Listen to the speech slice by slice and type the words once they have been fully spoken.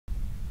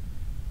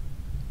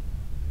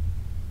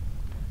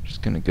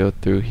Just gonna go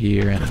through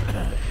here and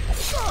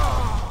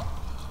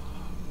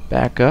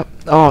back up.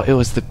 Oh, it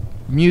was the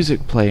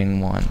music playing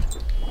one.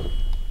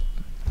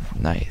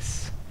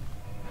 Nice.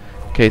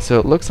 Okay, so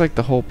it looks like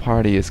the whole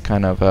party is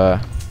kind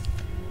of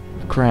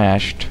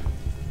crashed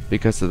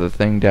because of the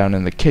thing down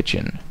in the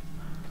kitchen.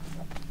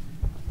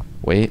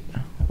 Wait,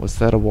 was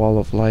that a wall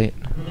of light?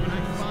 When I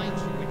find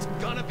you, it's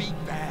gonna be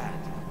bad.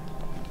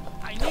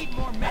 I need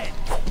more men.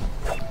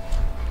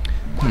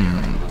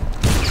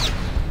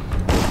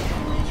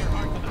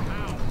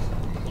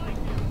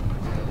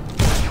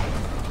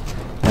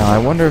 Now I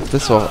wonder if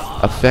this will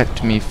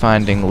affect me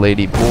finding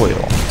Lady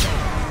Boyle.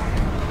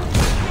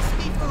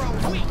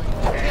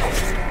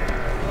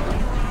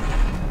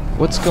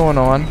 What's going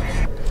on?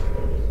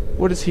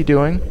 What is he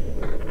doing?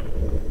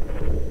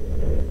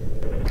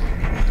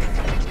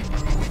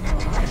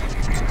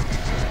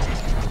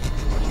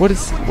 What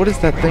is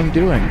that thing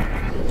doing?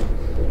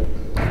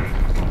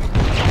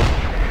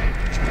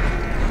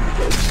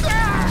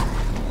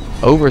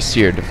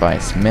 Overseer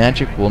device.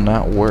 Magic will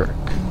not work.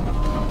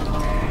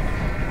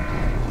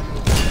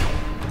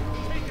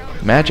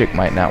 Magic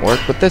might not work,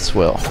 but this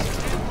will.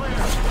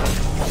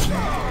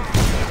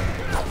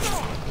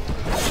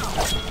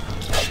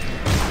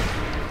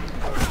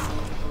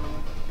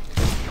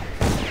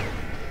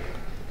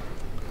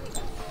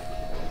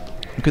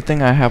 Good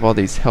thing I have all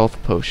these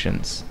health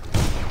potions.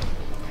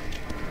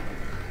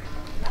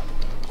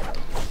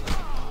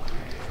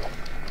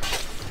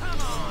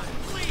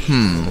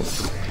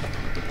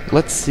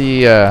 Let's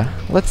see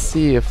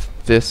if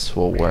this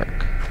will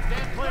work.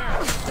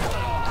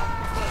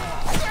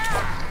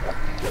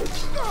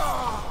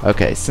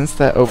 Okay, since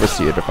that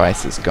overseer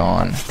device is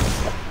gone,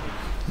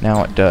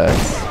 now it does.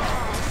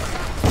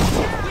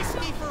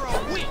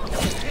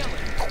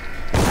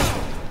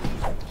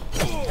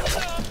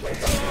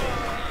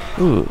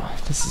 Ooh,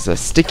 this is a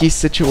sticky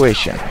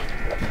situation.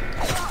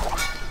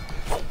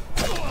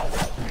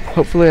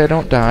 Hopefully I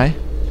don't die.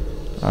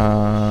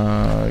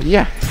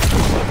 Yeah.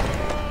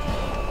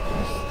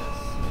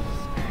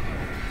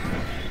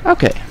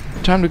 Okay,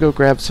 time to go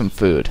grab some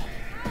food.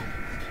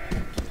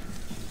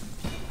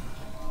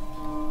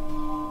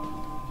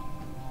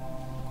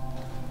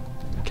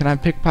 Can I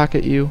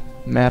pickpocket you,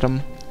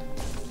 madam?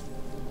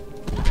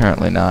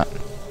 Apparently not.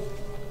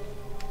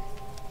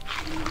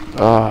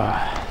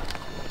 Ah,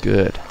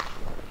 good.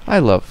 I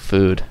love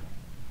food.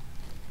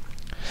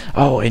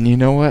 Oh, and you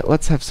know what?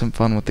 Let's have some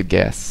fun with the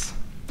guests.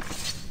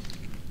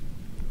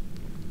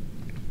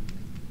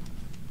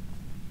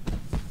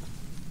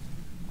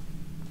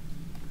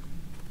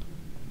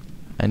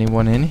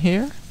 Anyone in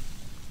here?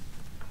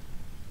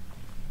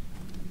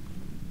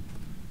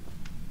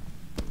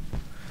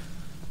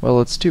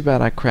 Well, it's too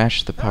bad I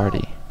crashed the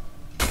party.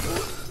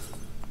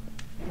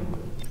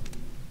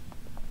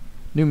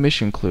 New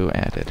mission clue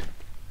added.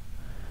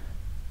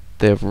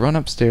 They have run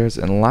upstairs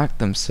and locked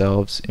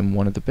themselves in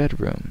one of the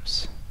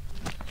bedrooms.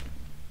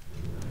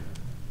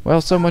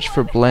 Well, so much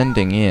for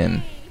blending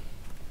in.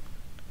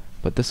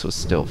 But this was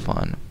still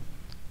fun.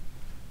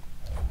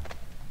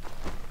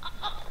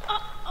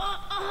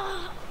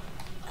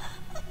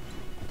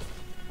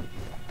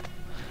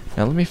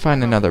 Now let me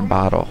find another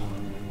bottle.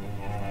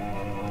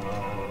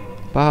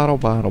 Bottle,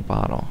 bottle,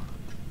 bottle.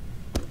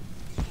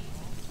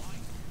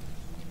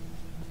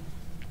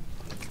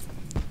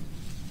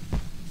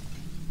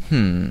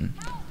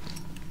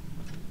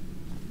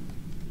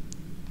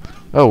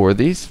 Oh, were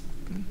these?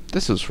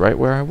 This was right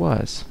where I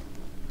was.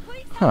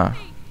 Huh.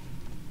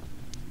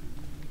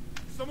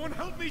 Someone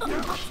help me!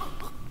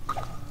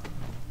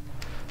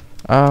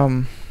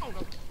 Oh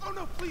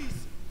no,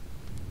 please.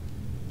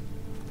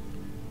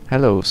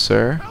 Hello,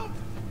 sir. Help.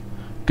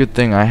 Good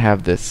thing I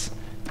have this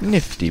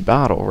nifty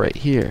bottle right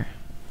here,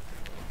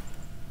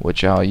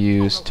 which I'll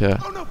use to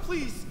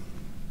Please.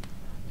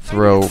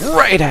 throw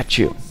right at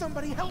you.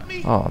 Somebody help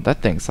me. Oh,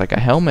 that thing's like a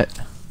helmet.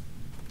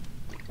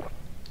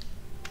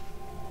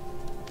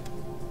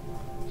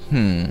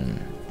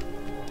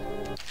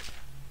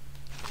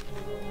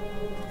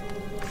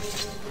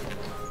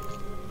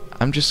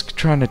 I'm just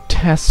trying to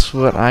test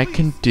what I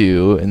can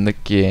do in the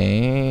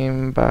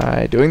game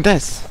by doing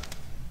this.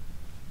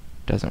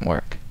 Doesn't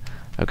work.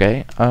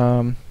 Okay,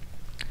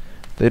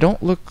 they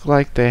don't look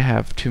like they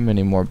have too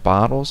many more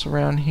bottles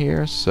around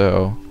here,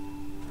 so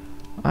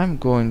I'm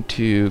going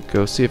to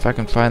go see if I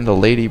can find the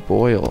Lady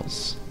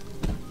Boyles.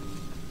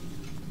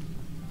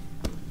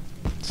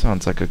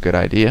 Sounds like a good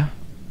idea.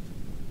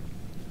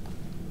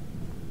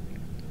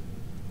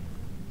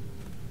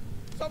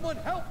 Someone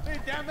help me,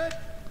 damn it!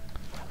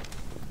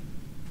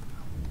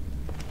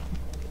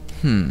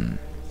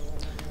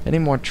 Any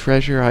more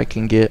treasure I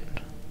can get?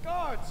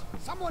 Guards,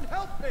 someone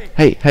help me!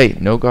 Hey, hey,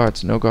 no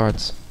guards, no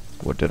guards.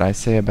 What did I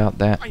say about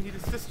that? I need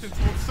assistance.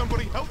 Will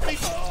somebody help me?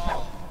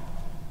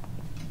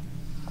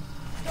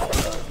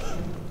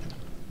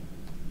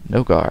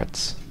 No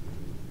guards.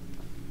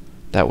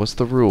 That was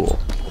the rule.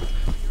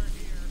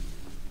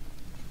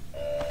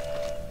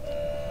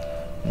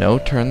 No,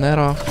 turn that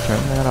off,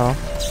 turn that off.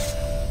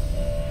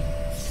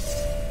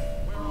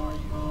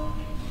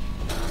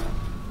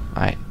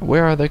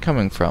 Where are they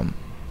coming from?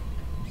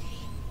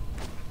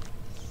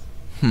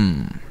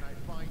 I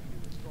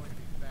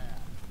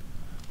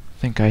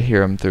think I hear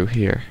them through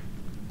here.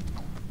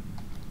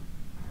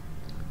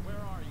 Where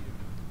are you?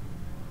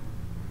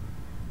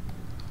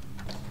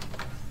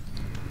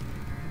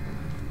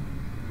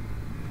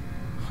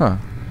 Huh.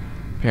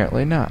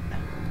 Apparently not.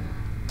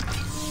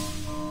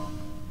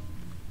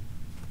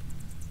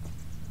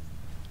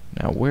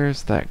 Now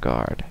where's that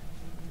guard?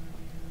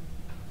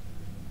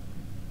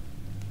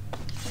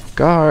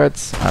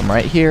 Guards! I'm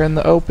right here in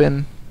the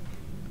open.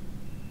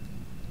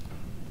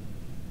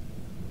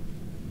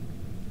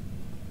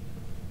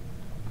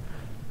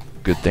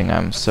 Good thing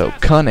I'm so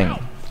cunning.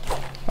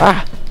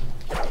 Ah!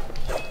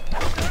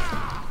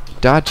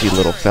 Dodgy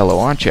little fellow,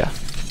 aren't ya?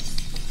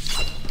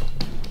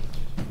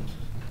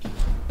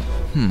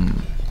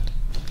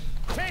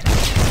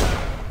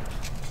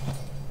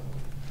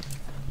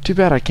 Too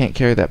bad I can't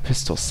carry that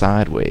pistol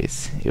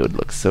sideways. It would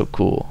look so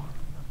cool.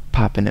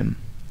 Popping him.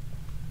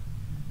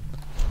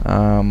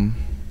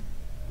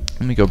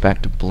 Let me go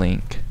back to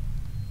Blink.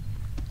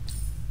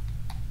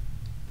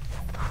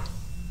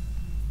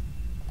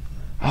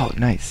 Oh,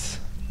 nice.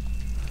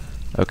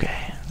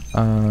 Okay.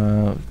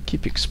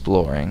 Keep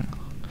exploring.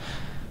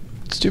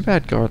 It's too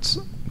bad guards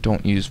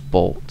don't use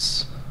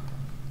bolts.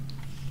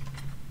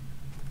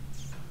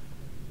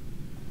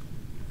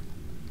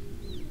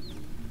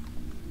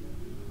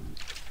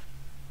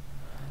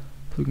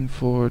 Looking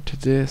forward to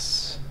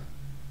this.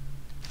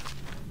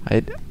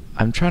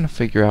 I'm trying to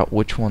figure out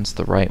which one's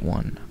the right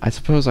one. I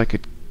suppose I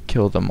could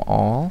kill them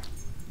all,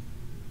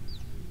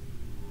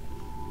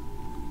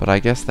 but I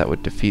guess that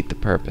would defeat the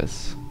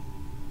purpose.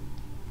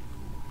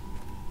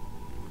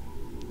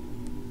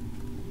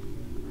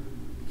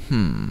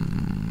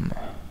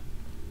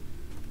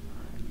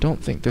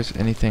 Don't think there's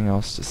anything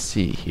else to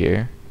see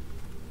here.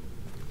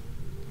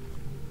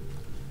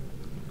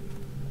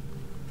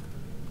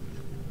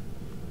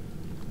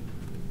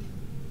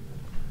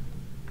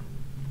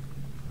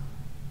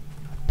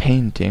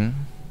 Painting.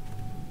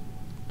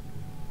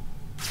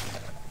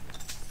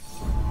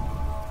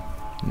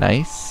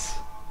 Nice.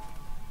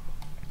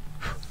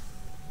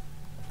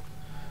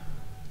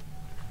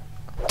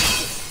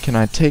 Can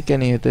I take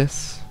any of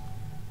this?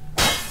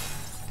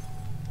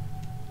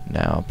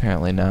 No,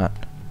 apparently not.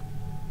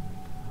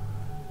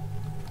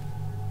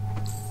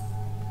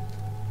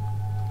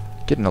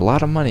 Getting a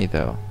lot of money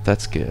though.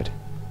 That's good.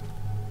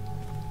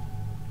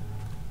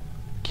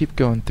 Keep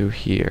going through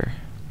here.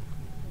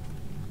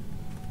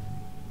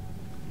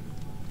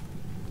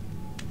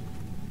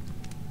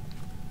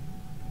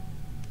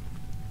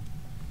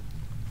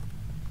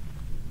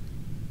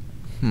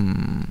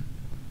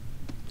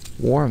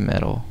 War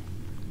metal.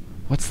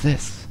 What's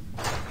this?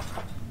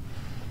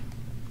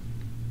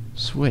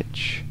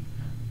 Switch.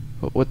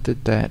 But what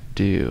did that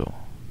do?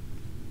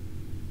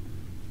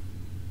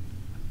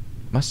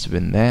 Must have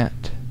been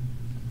that.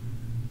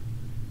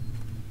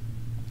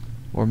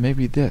 Or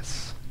maybe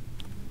this.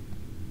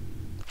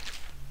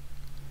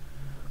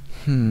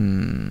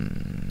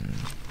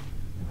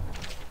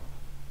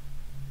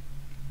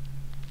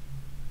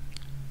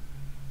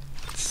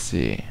 Let's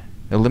see.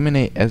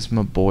 Eliminate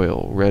Lady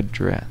Boyle, red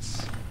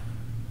dress.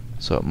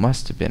 So it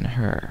must have been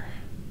her.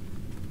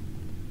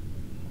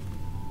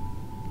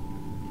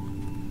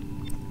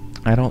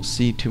 I don't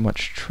see too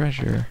much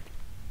treasure.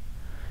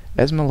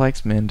 Esma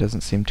likes men,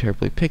 doesn't seem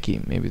terribly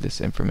picky. Maybe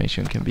this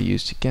information can be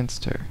used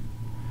against her.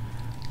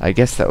 I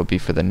guess that would be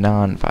for the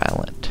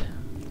non-violent.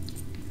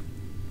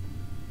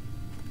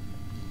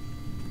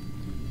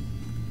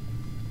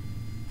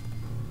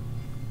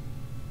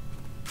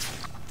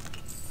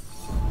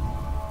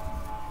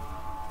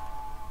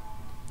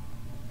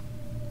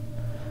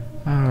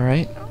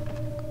 Alright.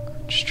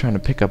 Just trying to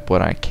pick up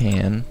what I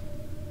can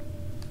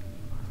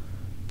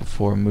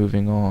before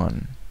moving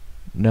on.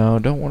 No,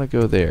 don't want to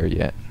go there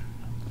yet.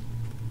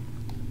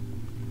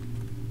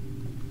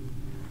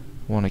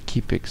 Want to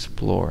keep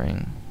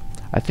exploring.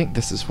 I think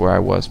this is where I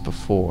was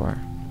before.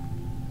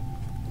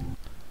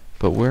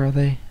 But where are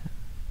they?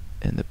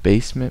 In the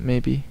basement,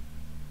 maybe?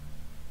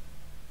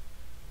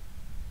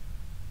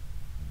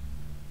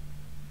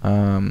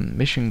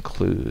 Mission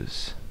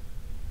clues.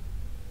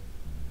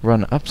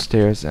 Run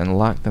upstairs and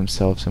lock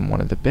themselves in one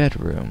of the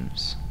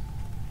bedrooms.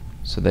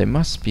 So they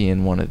must be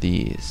in one of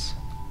these.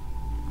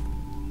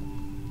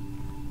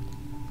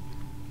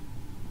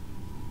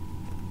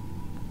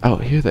 Oh,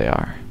 here they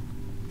are.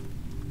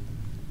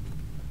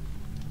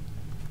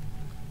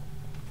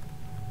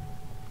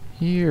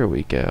 Here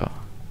we go.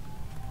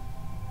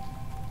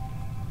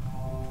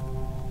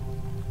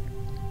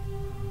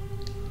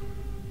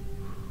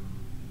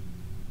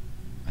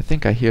 I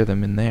think I hear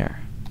them in there.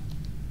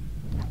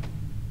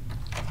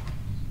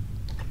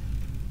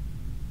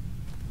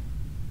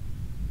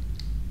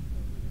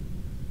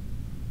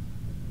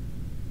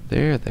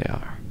 There they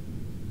are.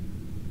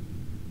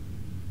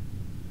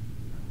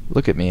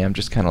 Look at me, I'm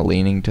just kind of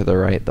leaning to the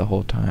right the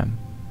whole time.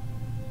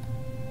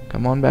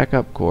 Come on back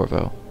up,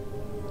 Corvo.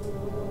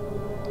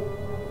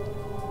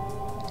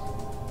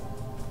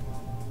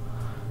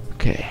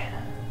 Okay.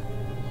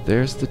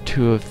 There's the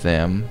two of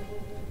them.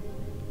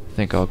 I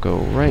think I'll go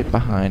right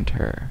behind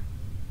her.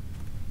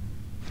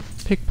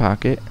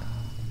 Pickpocket.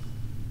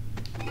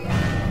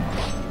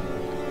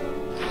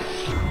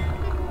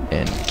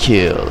 And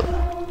kill.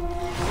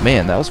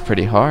 Man, that was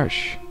pretty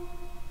harsh.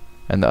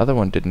 And the other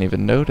one didn't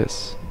even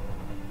notice.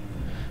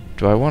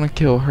 Do I want to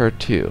kill her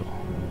too?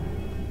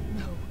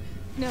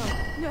 No,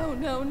 no,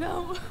 no,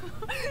 no,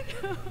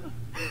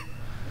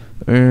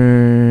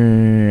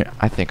 no.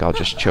 I think I'll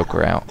just choke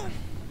her out.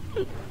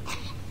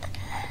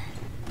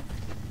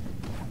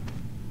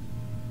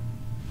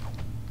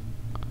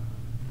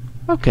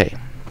 Okay.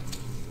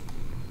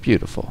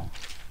 Beautiful.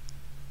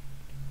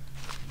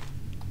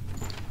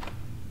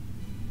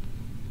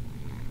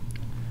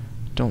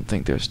 Don't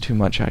think there's too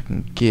much I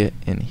can get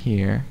in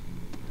here.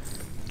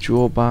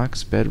 Jewel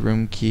box,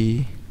 bedroom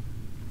key.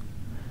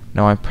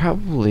 Now I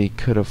probably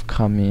could have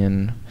come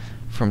in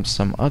from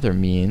some other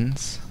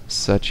means,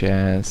 such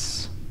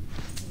as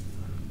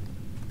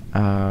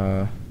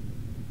well,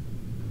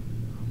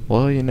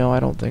 you know, I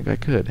don't think I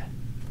could.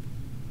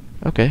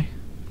 Okay.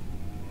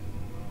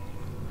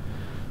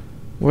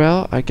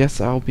 Well, I guess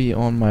I'll be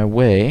on my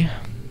way.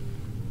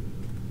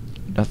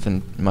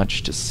 Nothing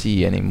much to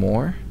see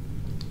anymore.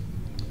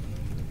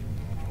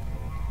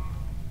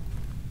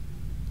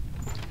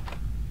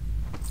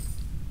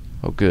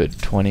 Oh good,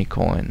 20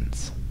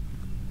 coins.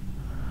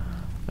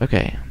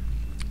 Okay,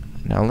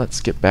 now let's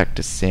get back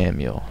to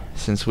Samuel,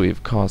 since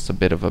we've caused a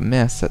bit of a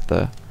mess at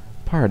the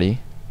party.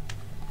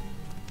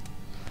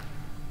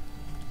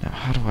 Now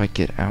how do I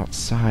get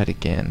outside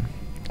again?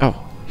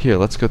 Oh, here,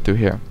 let's go through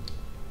here.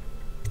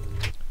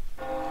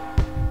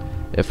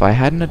 If I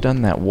hadn't have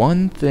done that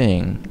one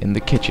thing in the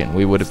kitchen,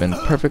 we would have been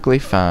perfectly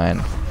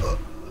fine.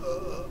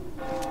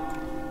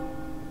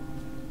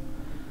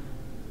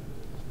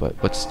 But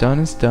what's done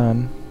is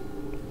done.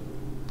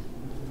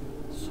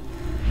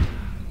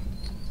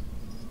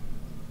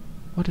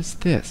 What is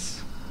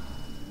this?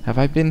 Have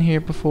I been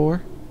here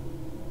before?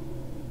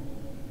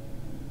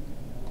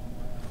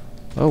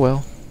 Oh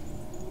well.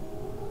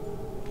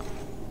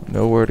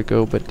 Nowhere to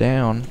go but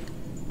down.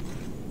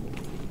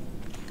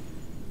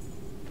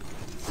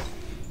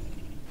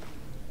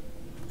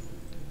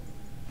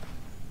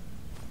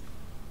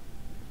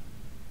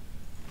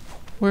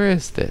 Where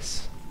is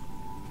this?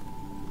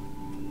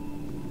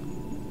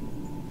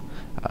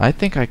 I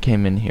think I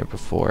came in here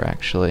before,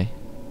 actually.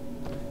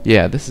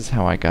 Yeah, this is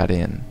how I got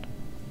in.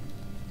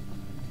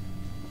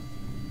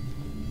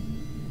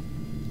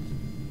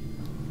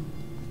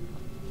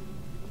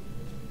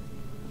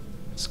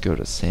 Let's go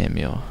to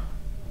Samuel.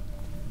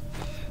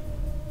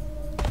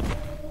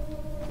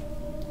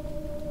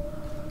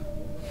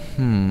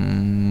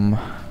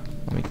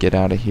 Let me get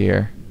out of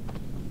here.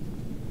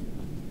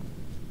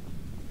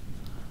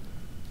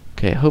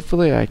 Okay,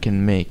 hopefully I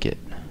can make it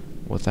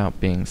without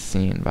being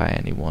seen by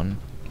anyone,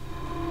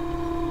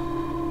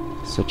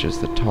 such as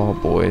the tall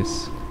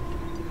boys.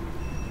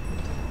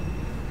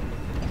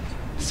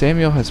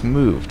 Samuel has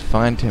moved.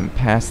 Find him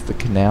past the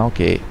canal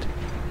gate.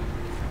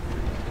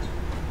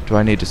 Do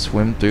I need to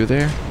swim through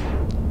there?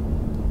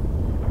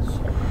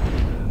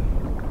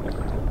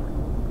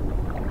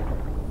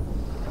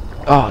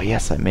 Oh,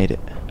 yes, I made it.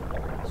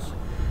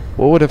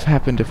 What would have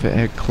happened if it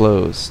had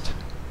closed?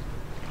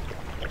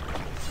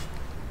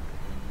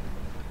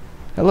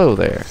 Hello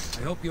there.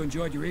 I hope you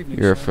enjoyed your evening.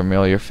 You're a sir.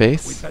 familiar We'd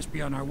face. best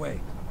be on our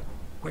way.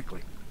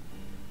 Quickly.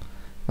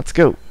 Let's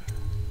go.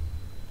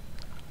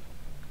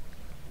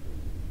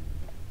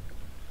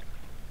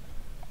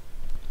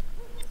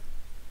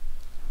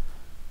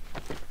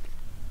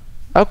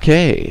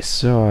 Okay,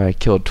 so I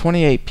killed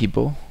 28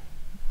 people,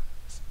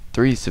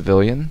 3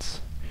 civilians,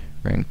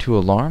 rang 2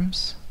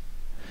 alarms,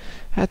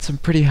 had some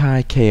pretty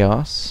high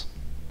chaos,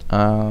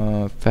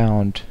 I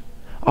found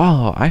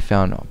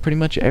pretty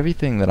much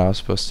everything that I was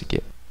supposed to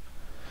get.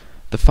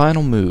 The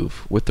final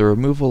move. With the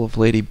removal of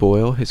Lady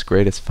Boyle, his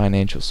greatest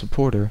financial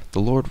supporter,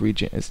 the Lord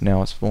Regent is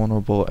now as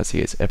vulnerable as he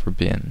has ever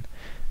been.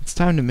 It's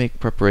time to make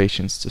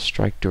preparations to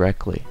strike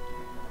directly.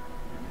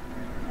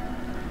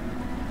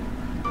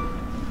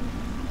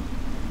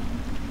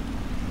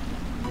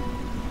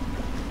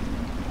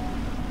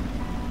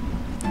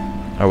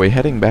 Are we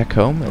heading back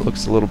home? It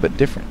looks a little bit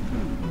different.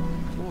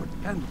 Lord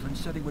Pendleton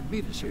said he would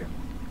meet us here.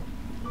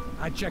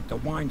 I checked the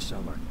wine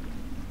cellar.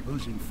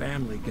 Losing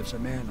family gives a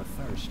man a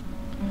thirst.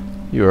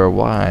 You are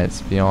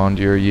wise beyond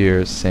your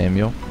years,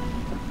 Samuel.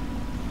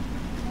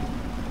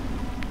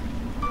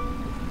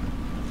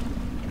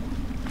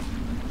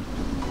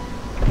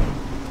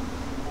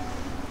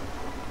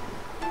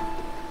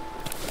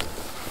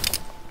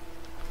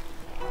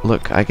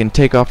 Look, I can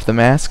take off the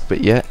mask,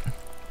 but yet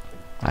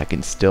I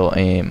can still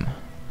aim.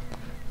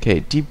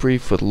 Okay,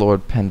 debrief with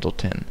Lord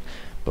Pendleton.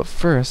 But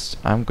first,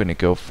 I'm gonna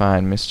go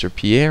find Mr.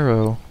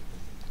 Piero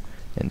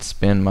and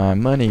spend my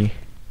money.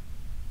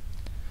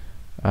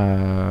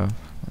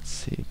 Let's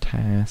see,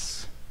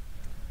 tasks.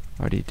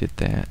 Already did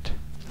that.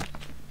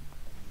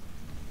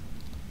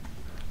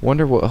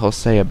 Wonder what he'll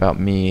say about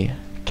me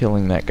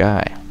killing that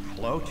guy.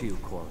 Hello to you,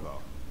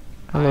 Corvo.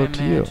 Hello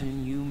to you. I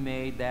imagine you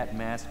made that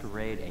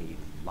masquerade a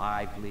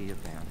lively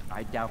event.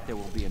 I doubt there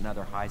will be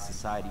another high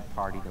society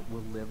party that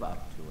will live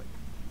up to it.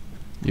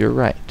 You're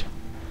right.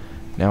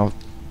 Now,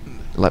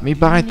 let me Do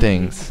buy you need me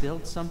things. to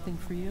build something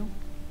for you?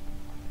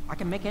 I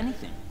can make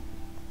anything,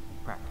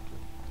 practically.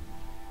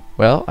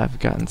 Well, I've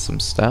gotten some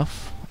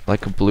stuff,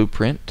 like a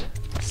blueprint,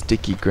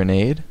 sticky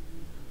grenade.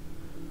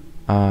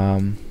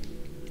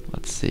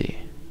 Let's see.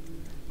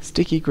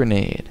 Sticky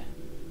grenade.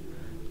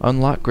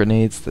 Unlock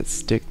grenades that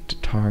stick to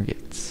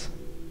targets.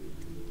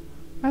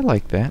 I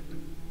like that.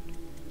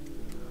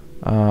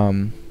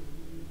 I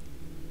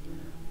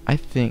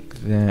think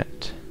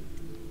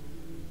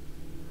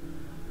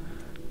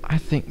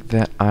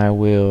that I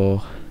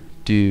will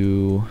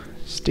do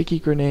sticky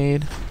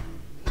grenade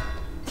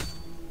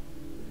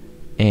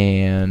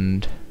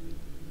and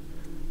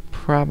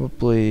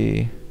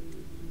probably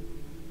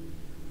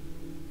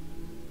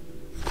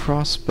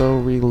crossbow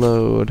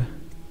reload,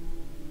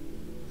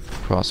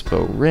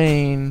 crossbow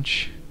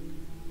range,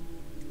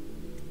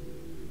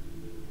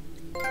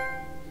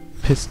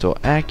 pistol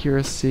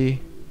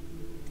accuracy,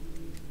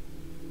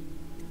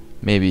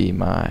 maybe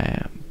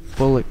my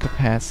bullet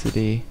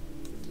capacity,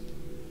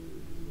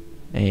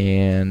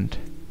 and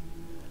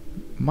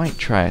might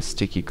try a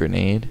sticky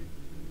grenade.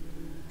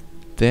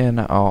 Then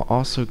I'll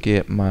also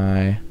get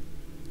my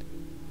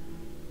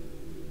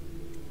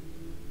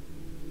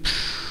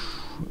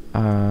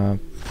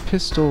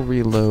pistol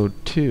reload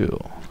too.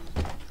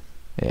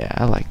 Yeah,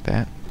 I like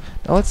that.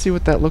 Now let's see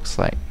what that looks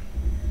like.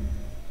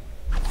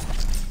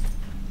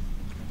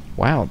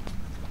 Wow.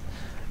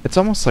 It's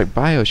almost like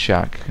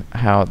BioShock,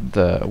 how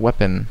the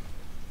weapon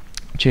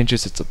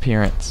changes its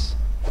appearance.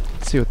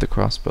 Let's see what the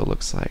crossbow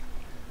looks like.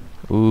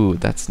 Ooh,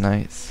 that's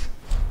nice.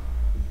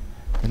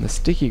 And the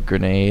sticky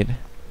grenade,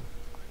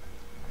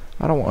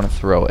 I don't want to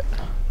throw it.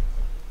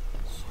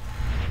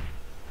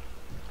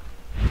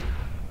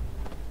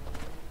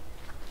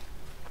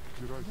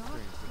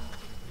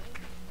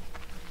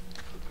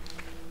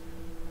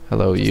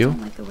 Hello, I just you.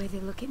 don't like the way they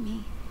look at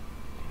me.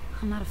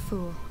 I'm not a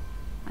fool.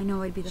 I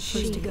know I'd be the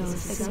first to go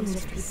if they got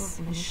most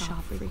people in a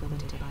shop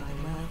frequented by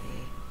the wealthy.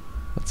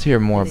 Let's hear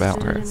more They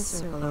about stood her. in a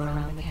circle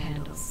around the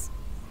candles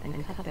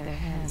and cut their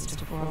hands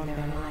to form their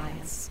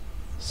alliance.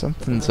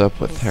 Something's up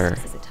with her.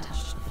 As it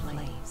touched the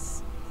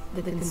flames.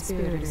 The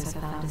conspirators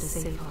have found a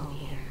safe home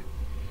here.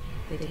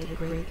 They take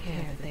great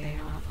care that they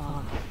are not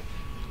followed.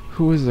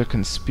 Who is a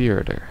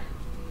conspirator?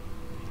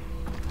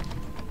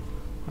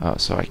 Oh,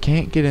 so I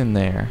can't get in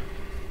there.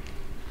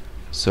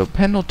 So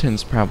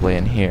Pendleton's probably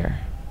in here.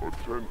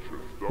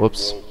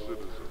 Whoops.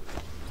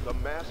 The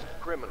masked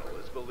criminal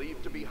is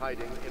believed to be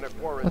hiding in a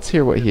quarantine. Let's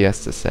hear what he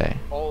has to say.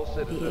 All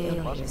The citizens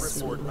alien must is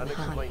report sweet with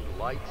honey unexplained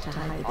lights, to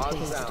hide the odd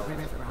taste of sounds,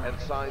 river and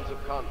rock. signs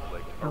of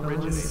conflict Aromas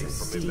originating of from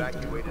steam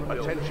evacuated. and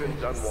oil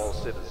Attention, lamps.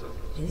 Dunwall citizens.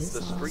 His The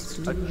lost streets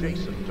to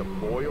adjacent to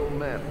Boyle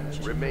Manor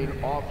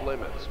remain off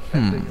limits.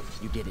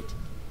 You did it.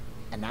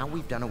 And now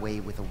we've done away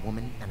with a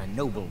woman, and a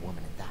noble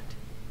woman at that.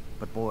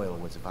 But Boyle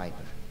was a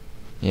viper.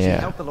 She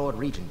Yeah. helped the Lord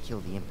Regent kill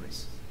the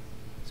Empress.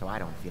 So I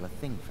don't feel a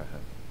thing for her.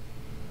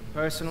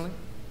 Personally,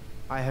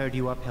 I heard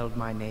you upheld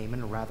my name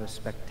in a rather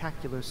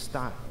spectacular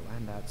style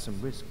and at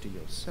some risk to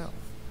yourself.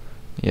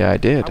 Yeah, I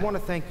did. I want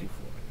to thank you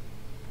for it.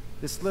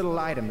 This little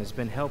item has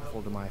been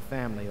helpful to my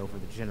family over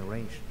the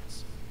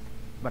generations,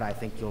 but I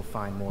think you'll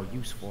find more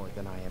use for it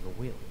than I ever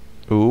will.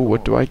 Ooh,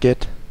 what do I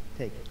get?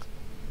 Take it.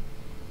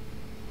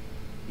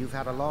 You've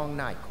had a long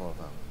night,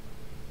 Corvo,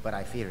 but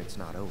I fear it's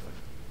not over.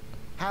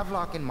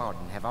 Havelock and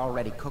Martin have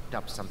already cooked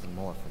up something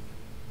more for you.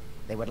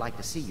 They would like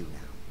to see you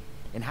now,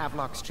 in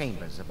Havelock's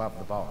chambers above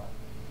the bar.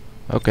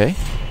 Okay.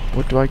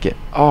 What do I get?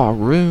 Oh,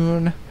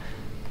 rune.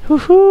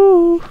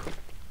 Hoo-hoo.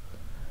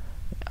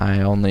 I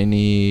only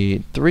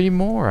need 3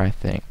 more, I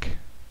think.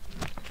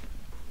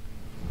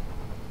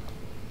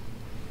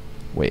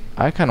 Wait,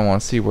 I kind of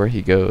want to see where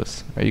he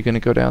goes. Are you going to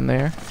go down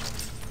there?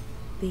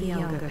 The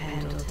younger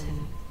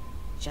Pendleton,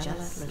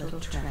 jealous little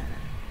Trevor,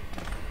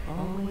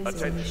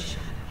 always in the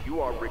shadow. You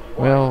are required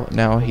Well,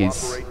 now to he's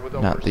cooperate with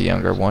not the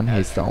younger one,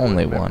 overseers he's the as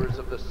only good one. members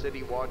of the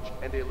City Watch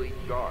and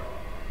Elite Guard.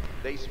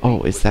 They speak Oh,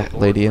 is with the that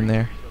Lord lady in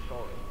there? Regent's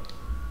authority.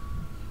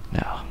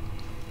 No.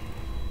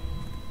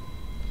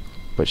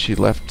 But she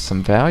left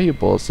some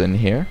valuables in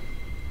here.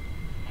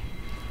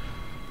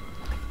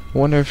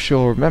 Wonder if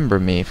she'll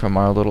remember me from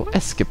our little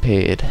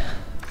escapade.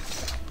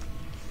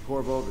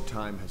 Corvo, the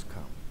time has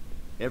come.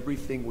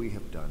 Everything we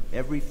have done,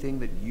 everything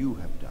that you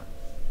have done,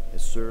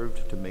 has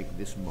served to make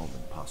this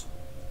moment possible.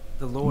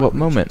 The Lord What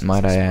moment, Regent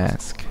might I is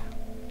ask?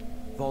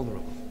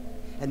 vulnerable,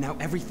 and now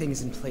everything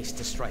is in place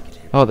to strike at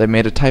him. Oh, they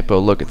made a typo.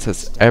 Look, it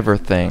says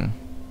everything.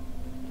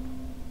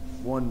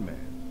 One man,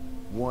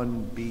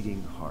 one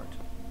beating heart,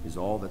 is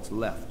all that's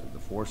left of the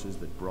forces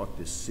that brought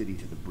this city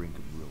to the brink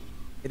of ruin.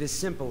 It is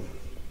simple,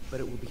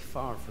 but it will be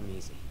far from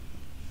easy.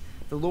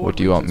 The Lord What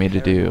do you want me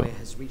Regent's to do? paranoia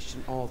has reached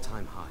an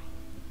all-time high.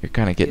 You're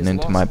kind of He getting has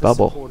into lost my the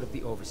bubble. support of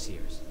the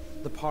overseers,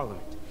 the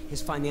Parliament,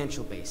 his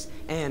financial base,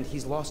 and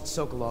he's lost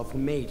Sokolov, who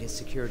made his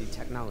security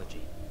technology.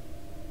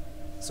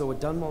 So at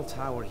Dunwall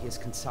Tower, he has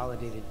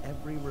consolidated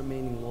every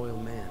remaining loyal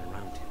man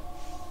around him.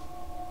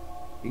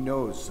 He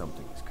knows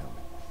something is coming.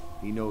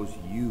 He knows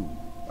you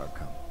are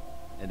coming.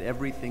 And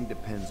everything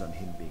depends on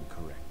him being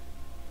correct.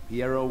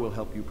 Piero will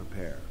help you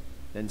prepare.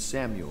 Then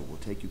Samuel will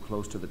take you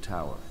close to the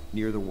tower,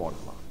 near the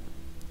waterlock.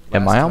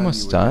 Am I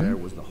almost done? There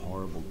was the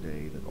horrible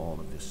day that all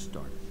of this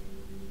started.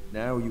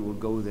 Now you will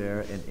go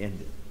there and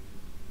end it.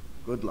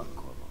 Good luck,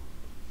 Corvo.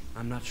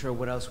 I'm not sure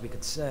what else we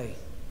could say,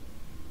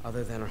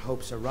 other than our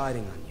hopes are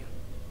riding on you.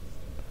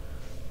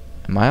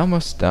 Am I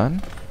almost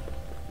done?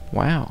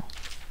 Wow.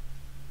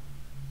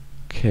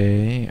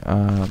 Okay,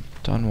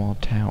 Dunwall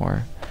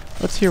Tower.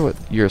 Let's hear what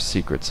your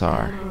secrets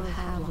are. Admiral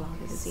Havelock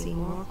has seen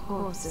more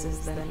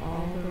corpses than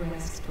all the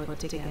rest put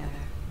together.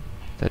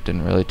 That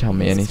didn't really tell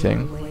me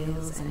anything.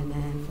 Whales and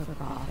men for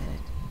profit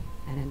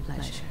and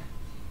pleasure.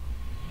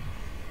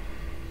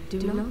 Do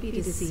not be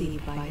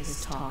deceived by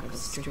his talk of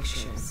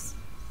strictures.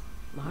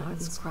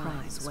 Martin's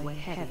crimes weigh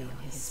heavy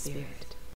on his spirit.